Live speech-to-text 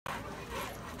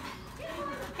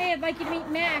I'd like you to meet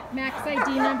Mac. Mac's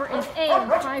ID number is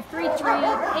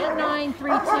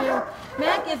A5338932.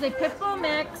 Mac is a Pitbull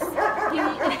mix. He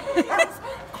is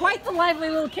quite the lively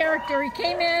little character. He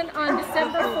came in on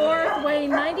December 4th,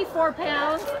 weighing 94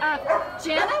 pounds.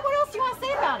 Jana, what else do you want to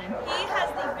say about him? He has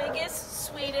the biggest,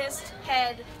 sweetest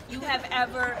head you have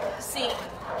ever seen.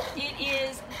 It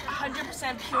is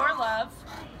 100% pure love.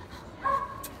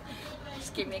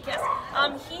 Just give me a kiss.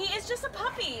 He is just a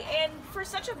puppy, and for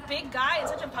such a big guy and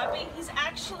such a puppy, he's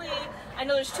actually, I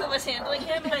know there's two of us handling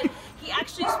him, but he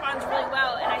actually responds really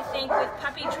well, and I think with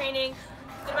puppy training,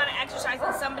 the amount of exercise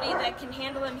and somebody that can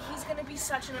handle him, he's going to be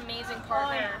such an amazing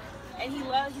partner. And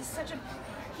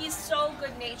he's so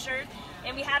good-natured,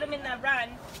 and we had him in that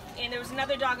run, and there was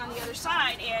another dog on the other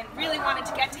side, and really wanted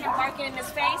to get to him, barking in his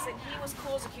face, and he was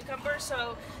cool as a cucumber.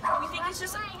 So we think he's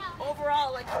just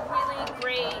overall like a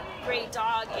really great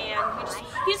dog, and he just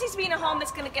needs to be in a home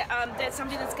that's gonna get that's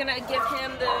something that's gonna give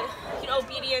him the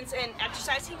obedience and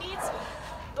exercise he needs.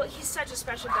 But he's such a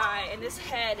special guy, and this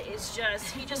head is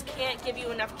he just can't give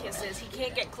you enough kisses. He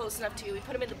can't get close enough to you. We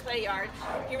put him in the play yard.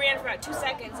 He ran for about 2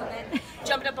 seconds and then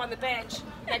jumped up on the bench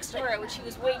next to her, which he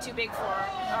was way too big for.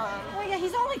 Well, yeah,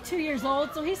 he's only 2 years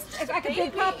old, so he's like a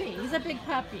big puppy. He's a big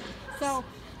puppy. So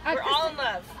we're all in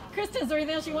love. Kristen, is there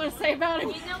anything else you want to say about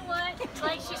him? You know what?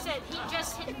 Like she said, he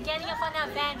just getting up on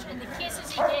that bench and the kisses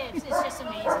he gives is just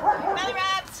amazing. Belly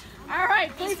rubs! All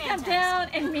right, please come down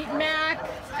and meet Mac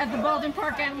at the Baldwin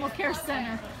Park Animal Care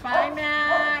Center. Bye,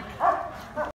 Mac.